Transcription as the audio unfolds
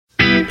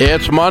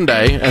It's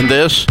Monday, and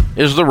this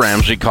is the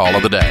Ramsey Call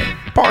of the Day,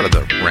 part of the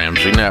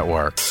Ramsey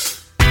Network.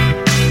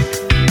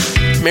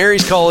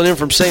 Mary's calling in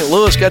from St.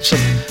 Louis. Got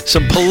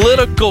some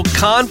political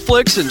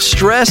conflicts and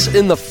stress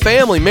in the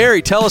family.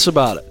 Mary, tell us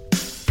about it.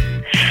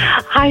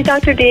 Hi,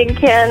 Dr. D and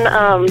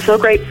Ken. So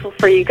grateful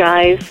for you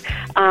guys.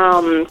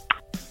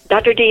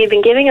 Dr. D, you've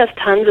been giving us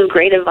tons of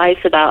great advice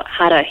about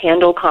how to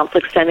handle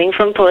conflict stemming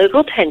from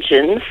political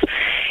tensions.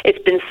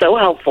 It's been so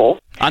helpful.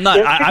 I'm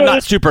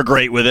not super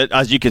great with it,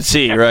 as you can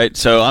see, right?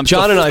 So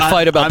John and I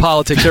fight about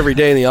politics every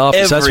day in the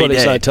office. That's what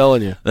he's not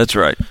telling you. That's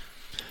right.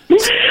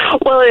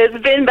 Well,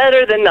 it's been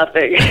better than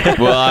nothing.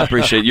 Well, I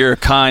appreciate it. You're a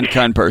kind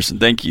person.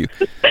 Thank you.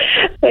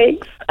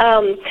 Thanks.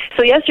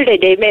 So yesterday,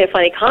 Dave made a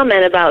funny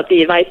comment about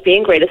the advice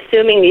being great,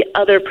 assuming the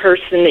other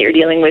person that you're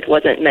dealing with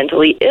wasn't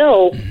mentally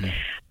ill.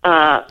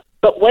 Mm-hmm.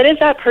 But what if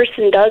that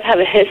person does have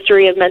a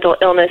history of mental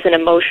illness and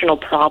emotional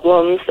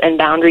problems and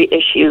boundary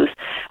issues?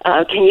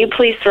 Can you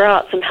please throw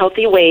out some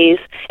healthy ways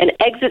and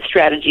exit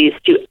strategies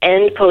to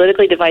end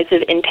politically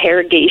divisive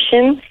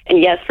interrogation? And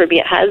yes, for me,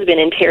 it has been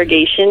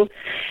interrogation.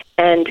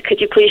 And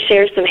could you please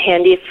share some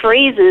handy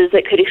phrases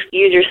that could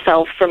excuse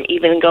yourself from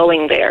even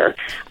going there?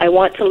 I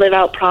want to live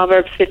out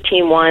Proverbs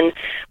 15:1,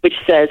 which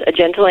says, "A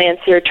gentle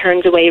answer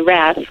turns away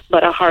wrath,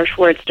 but a harsh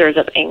word stirs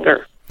up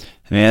anger."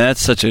 Man,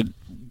 that's such a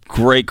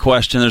great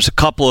question. There's a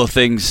couple of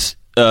things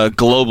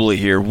globally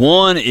here.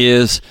 One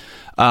is,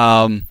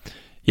 I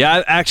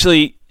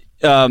actually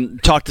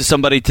talked to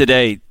somebody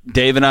today.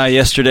 Dave and I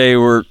yesterday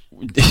were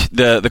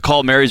the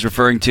call Mary's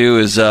referring to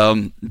is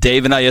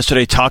Dave and I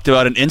yesterday talked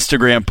about an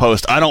Instagram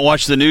post. I don't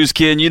watch the news,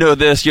 Ken. You know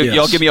this.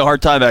 Y'all give me a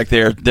hard time back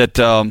there that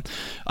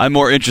I'm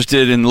more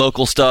interested in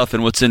local stuff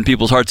and what's in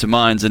people's hearts and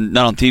minds and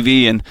not on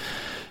TV. And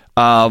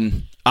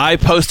I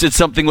posted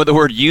something with the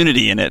word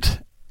unity in it.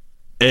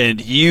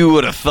 And you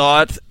would have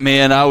thought,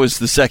 man, I was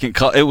the second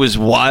call. It was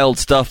wild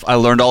stuff. I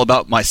learned all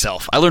about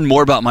myself. I learned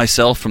more about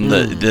myself from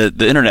the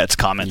Internet's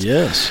comments.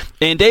 Yes.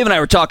 And Dave and I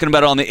were talking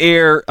about it on the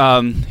air.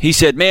 He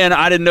said, man,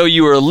 I didn't know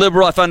you were a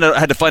liberal. I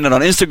had to find it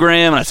on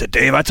Instagram. And I said,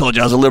 Dave, I told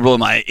you I was a liberal in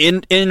my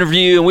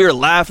interview. And we were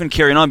laughing,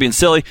 carrying on, being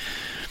silly.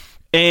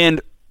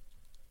 And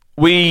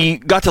we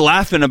got to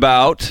laughing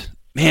about,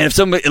 man,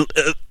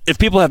 if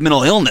people have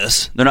mental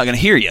illness, they're not going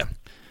to hear you.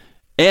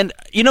 And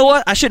you know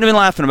what? I shouldn't have been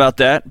laughing about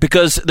that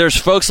because there's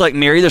folks like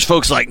Mary, there's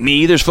folks like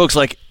me, there's folks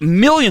like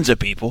millions of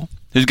people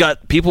who's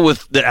got people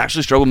that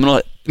actually struggle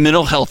with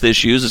mental health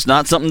issues. It's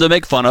not something to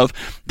make fun of.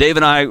 Dave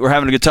and I were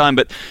having a good time,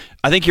 but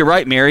I think you're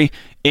right, Mary.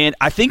 And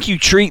I think you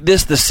treat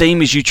this the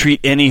same as you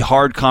treat any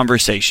hard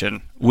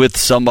conversation with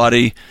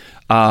somebody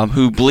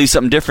who believes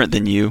something different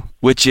than you,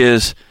 which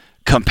is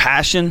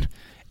compassion.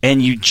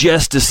 And you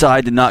just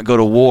decide to not go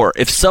to war.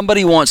 If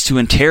somebody wants to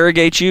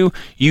interrogate you,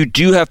 you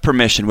do have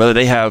permission, whether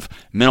they have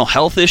mental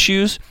health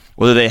issues,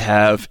 whether they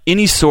have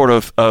any sort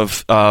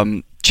of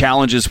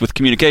challenges with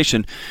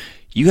communication,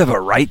 you have a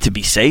right to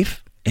be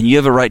safe, and you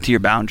have a right to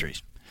your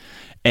boundaries.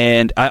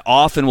 And I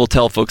often will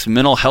tell folks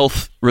mental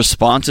health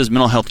responses,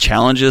 mental health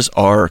challenges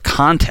are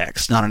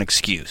context, not an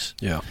excuse.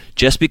 Yeah.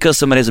 Just because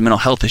somebody has a mental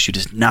health issue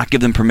does not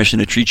give them permission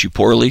to treat you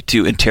poorly,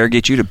 to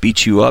interrogate you, to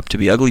beat you up, to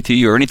be ugly to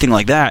you, or anything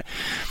like that.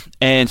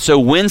 And so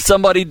when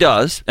somebody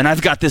does, and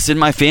I've got this in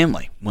my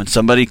family, when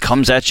somebody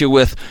comes at you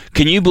with,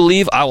 can you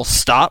believe, I will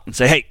stop and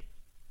say, hey,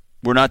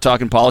 we're not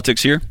talking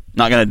politics here.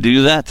 Not going to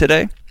do that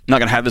today. I'm not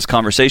going to have this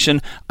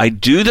conversation. I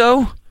do,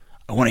 though.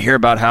 I want to hear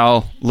about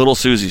how little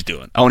Susie's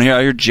doing. I want to hear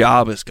how your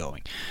job is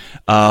going.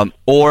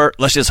 Or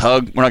let's just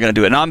hug. We're not going to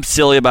do it. And I'm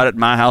silly about it in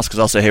my house because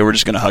I'll say, hey, we're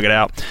just going to hug it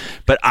out.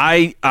 But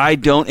I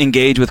don't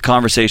engage with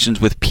conversations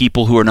with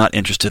people who are not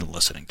interested in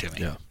listening to me.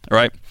 Yeah.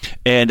 Right?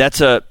 And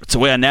that's a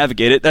way I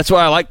navigate it. That's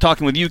why I like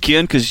talking with you,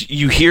 Ken, because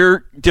you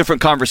hear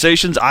different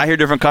conversations. I hear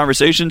different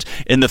conversations.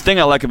 And the thing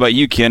I like about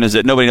you, Ken, is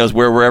that nobody knows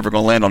where we're ever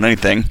going to land on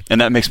anything.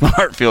 And that makes my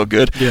heart feel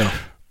good. Yeah.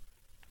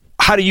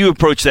 How do you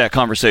approach that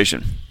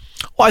conversation?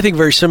 Well, I think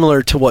very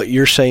similar to what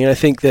you're saying. I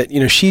think that,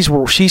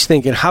 she's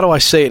thinking, how do I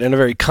say it in a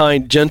very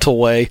kind, gentle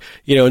way,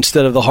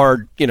 instead of the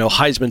hard,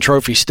 Heisman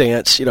Trophy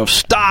stance,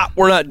 stop,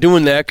 we're not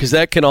doing that, because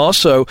that can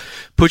also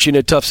put you in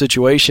a tough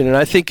situation. And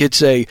I think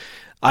it's a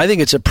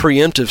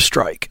preemptive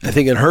strike. I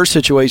think in her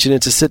situation,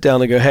 it's a sit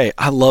down and go, hey,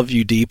 I love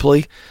you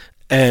deeply.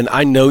 And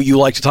I know you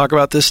like to talk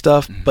about this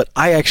stuff, but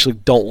I actually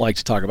don't like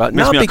to talk about it.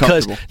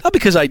 Not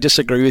because I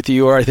disagree with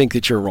you or I think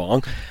that you're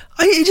wrong.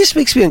 It just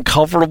makes me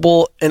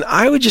uncomfortable, and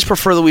I would just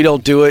prefer that we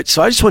don't do it.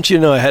 So I just want you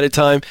to know ahead of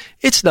time,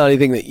 it's not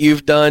anything that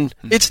you've done.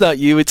 It's not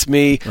you, it's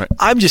me. Right.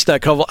 I'm just not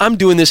comfortable. I'm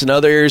doing this in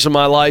other areas of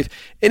my life,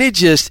 and it's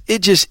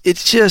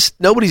just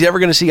nobody's ever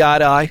going to see eye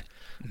to eye.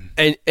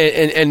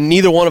 And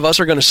neither one of us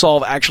are going to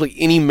solve actually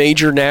any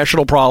major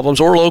national problems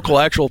or local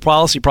actual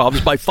policy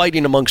problems by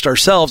fighting amongst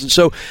ourselves. And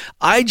so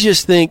I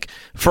just think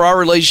for our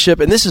relationship,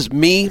 and this is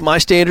me, my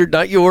standard,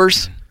 not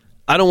yours,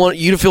 I don't want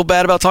you to feel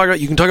bad about talking about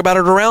it. You can talk about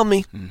it around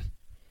me.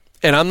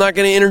 And I'm not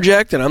going to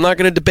interject, and I'm not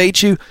going to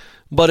debate you.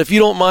 But if you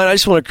don't mind, I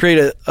just want to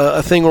create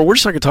a thing where we're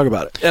just not going to talk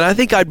about it. And I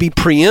think I'd be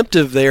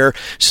preemptive there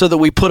so that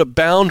we put a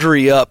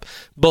boundary up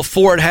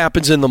before it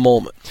happens in the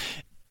moment.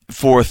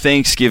 For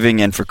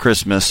Thanksgiving and for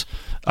Christmas,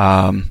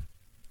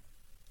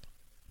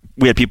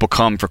 we had people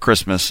come for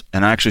Christmas,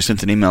 and I actually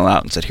sent an email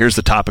out and said, here's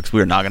the topics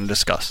we are not going to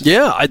discuss.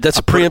 Yeah, that's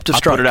a preemptive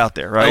strike. I put it out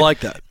there, right? I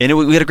like that. And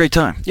we had a great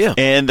time. Yeah.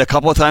 And a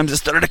couple of times it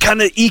started to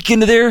kind of eke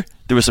into there.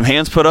 There were some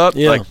hands put up.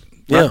 Yeah. Like,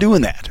 we're not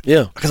doing that.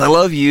 Yeah. Because I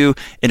love you,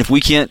 and if we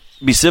can't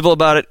be civil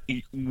about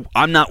it,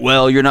 I'm not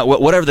well, you're not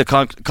well, whatever the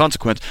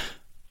consequence,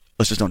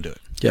 let's just don't do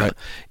it. Yeah. Right?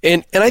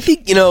 And I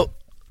think, I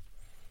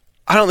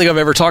don't think I've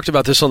ever talked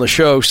about this on the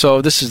show,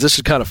 so this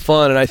is kind of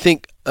fun. And I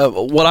think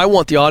what I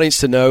want the audience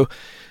to know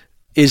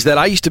is that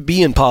I used to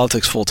be in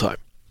politics full time.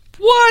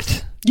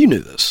 What? You knew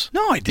this?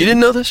 No, I didn't. You didn't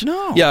know this?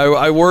 No. Yeah,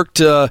 I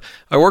worked on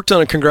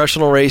a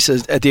congressional race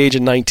at the age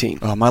of 19.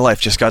 Oh, my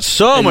life just got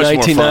so in much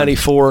more fun.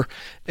 1994,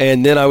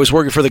 and then I was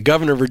working for the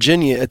governor of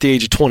Virginia at the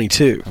age of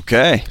 22.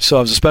 Okay. So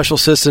I was a special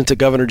assistant to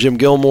Governor Jim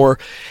Gilmore,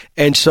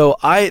 and so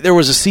there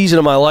was a season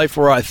of my life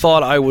where I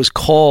thought I was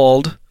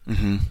called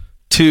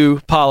to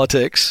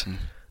politics.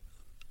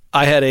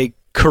 I had a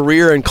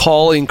career and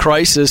calling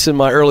crisis in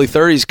my early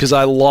 30s because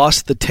I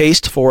lost the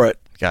taste for it.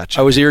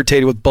 Gotcha. I was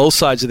irritated with both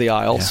sides of the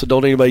aisle, so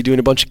don't anybody doing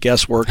a bunch of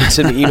guesswork and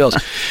send me emails,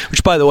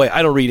 which, by the way,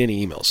 I don't read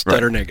any emails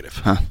that are negative.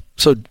 Huh.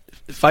 So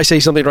if I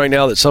say something right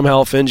now that somehow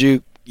offends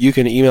you, you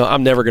can email.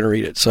 I'm never going to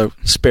read it, so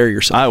spare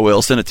yourself. I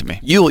will. Send it to me.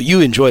 You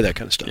enjoy that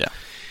kind of stuff. Yeah.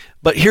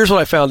 But here's what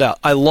I found out.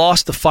 I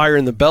lost the fire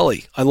in the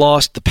belly. I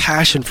lost the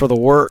passion for the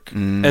work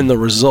and the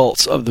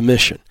results of the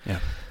mission. Yeah.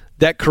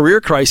 That career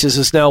crisis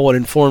is now what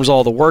informs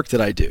all the work that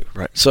I do.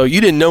 Right. So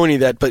you didn't know any of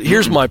that, but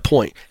here's my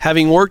point.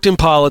 Having worked in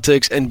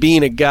politics and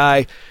being a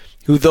guy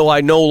who, though I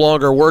no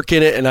longer work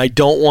in it and I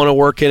don't want to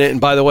work in it, and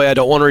by the way, I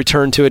don't want to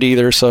return to it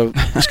either, so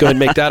let's go ahead and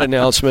make that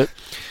announcement.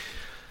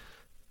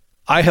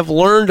 I have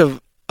learned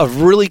a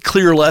really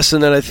clear lesson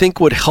that I think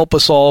would help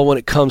us all when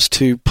it comes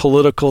to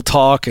political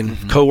talk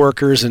and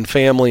coworkers and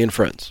family and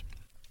friends.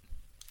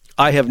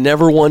 I have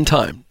never one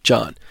time,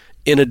 John,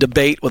 in a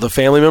debate with a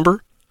family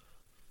member,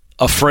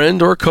 a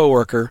friend or a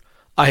coworker,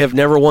 I have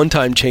never one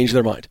time changed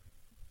their mind.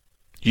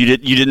 You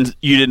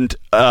didn't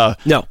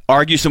no.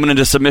 argue someone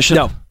into submission?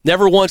 No.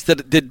 Never once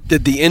did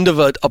the end of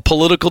a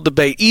political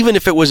debate, even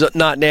if it was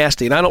not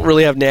nasty, and I don't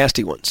really have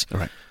nasty ones.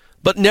 Right.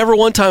 But never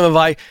one time have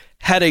I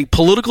had a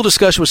political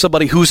discussion with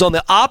somebody who's on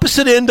the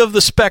opposite end of the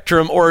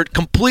spectrum or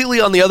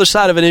completely on the other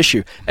side of an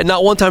issue, and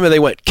not one time have they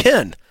went,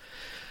 Ken,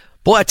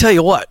 boy, I tell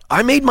you what,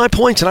 I made my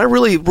points, and I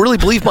really, really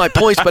believe my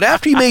points, but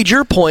after you made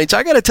your points,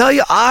 I got to tell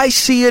you, I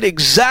see it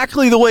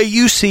exactly the way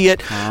you see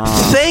it.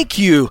 Thank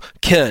you,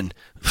 Ken,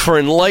 for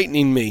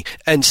enlightening me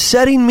and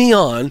setting me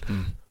on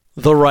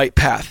the right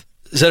path.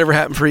 Has that ever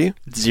happened for you?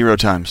 0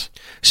 times.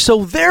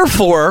 So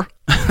therefore,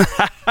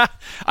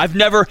 I've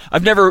never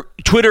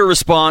Twitter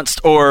responded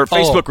or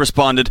Facebook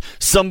responded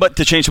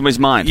to change somebody's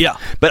mind. Yeah.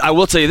 But I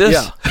will tell you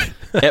this.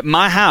 At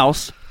my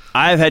house,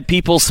 I've had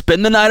people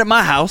spend the night at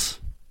my house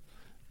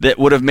that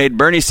would have made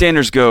Bernie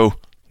Sanders go,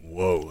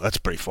 whoa, that's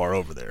pretty far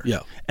over there.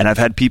 Yeah. And I've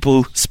had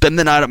people spend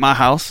the night at my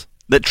house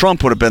that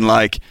Trump would have been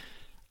like,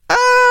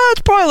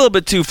 it's probably a little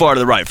bit too far to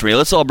the right for me.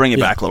 Let's all bring it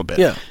back a little bit.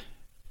 Yeah.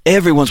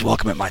 Everyone's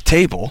welcome at my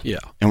table. Yeah.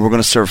 And we're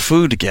going to serve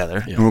food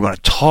together. Yeah. And we're going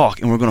to talk.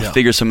 And we're going to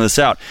figure some of this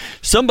out.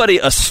 Somebody,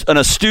 an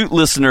astute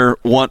listener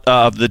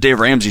of the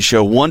Dave Ramsey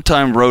Show, one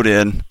time wrote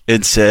in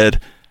and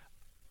said,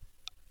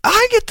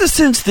 I get the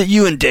sense that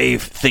you and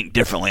Dave think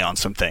differently on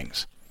some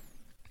things.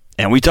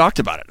 And we talked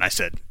about it. And I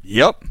said,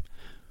 yep.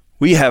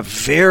 We have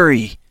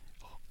very,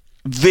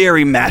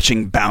 very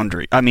matching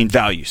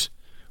values.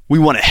 We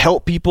want to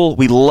help people.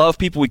 We love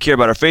people. We care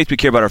about our faith. We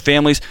care about our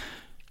families.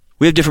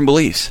 We have different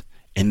beliefs.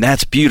 And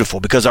that's beautiful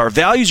because our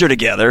values are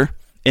together.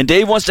 And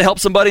Dave wants to help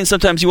somebody, and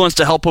sometimes he wants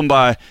to help them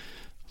by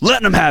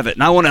letting them have it.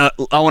 And I want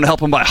to help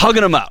them by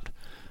hugging them out.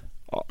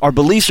 Our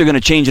beliefs are going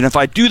to change. And if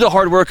I do the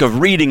hard work of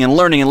reading and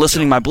learning and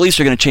listening, my beliefs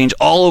are going to change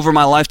all over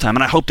my lifetime.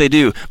 And I hope they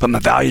do. But my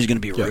values are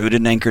going to be rooted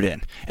and anchored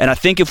in. And I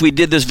think if we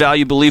did this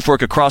value belief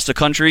work across the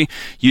country,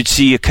 you'd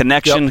see a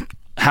connection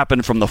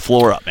happen from the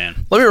floor up,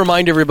 man. Let me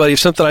remind everybody of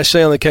something I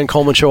say on the Ken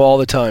Coleman Show all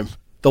the time.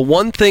 The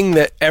one thing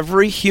that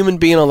every human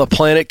being on the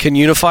planet can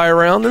unify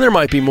around, and there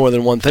might be more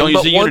than one thing,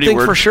 but one thing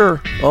for sure,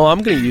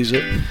 I'm going to use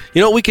it.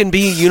 You know what we can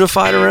be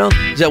unified around?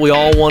 Is that we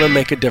all want to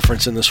make a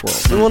difference in this world.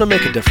 We want to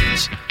make a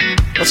difference.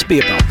 Let's be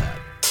about that.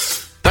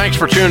 Thanks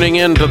for tuning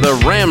in to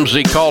the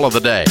Ramsey Call of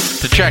the Day.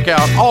 To check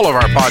out all of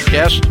our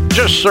podcasts,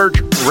 just search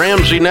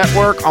Ramsey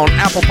Network on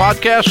Apple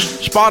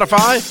Podcasts,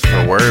 Spotify,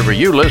 or wherever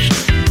you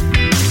listen.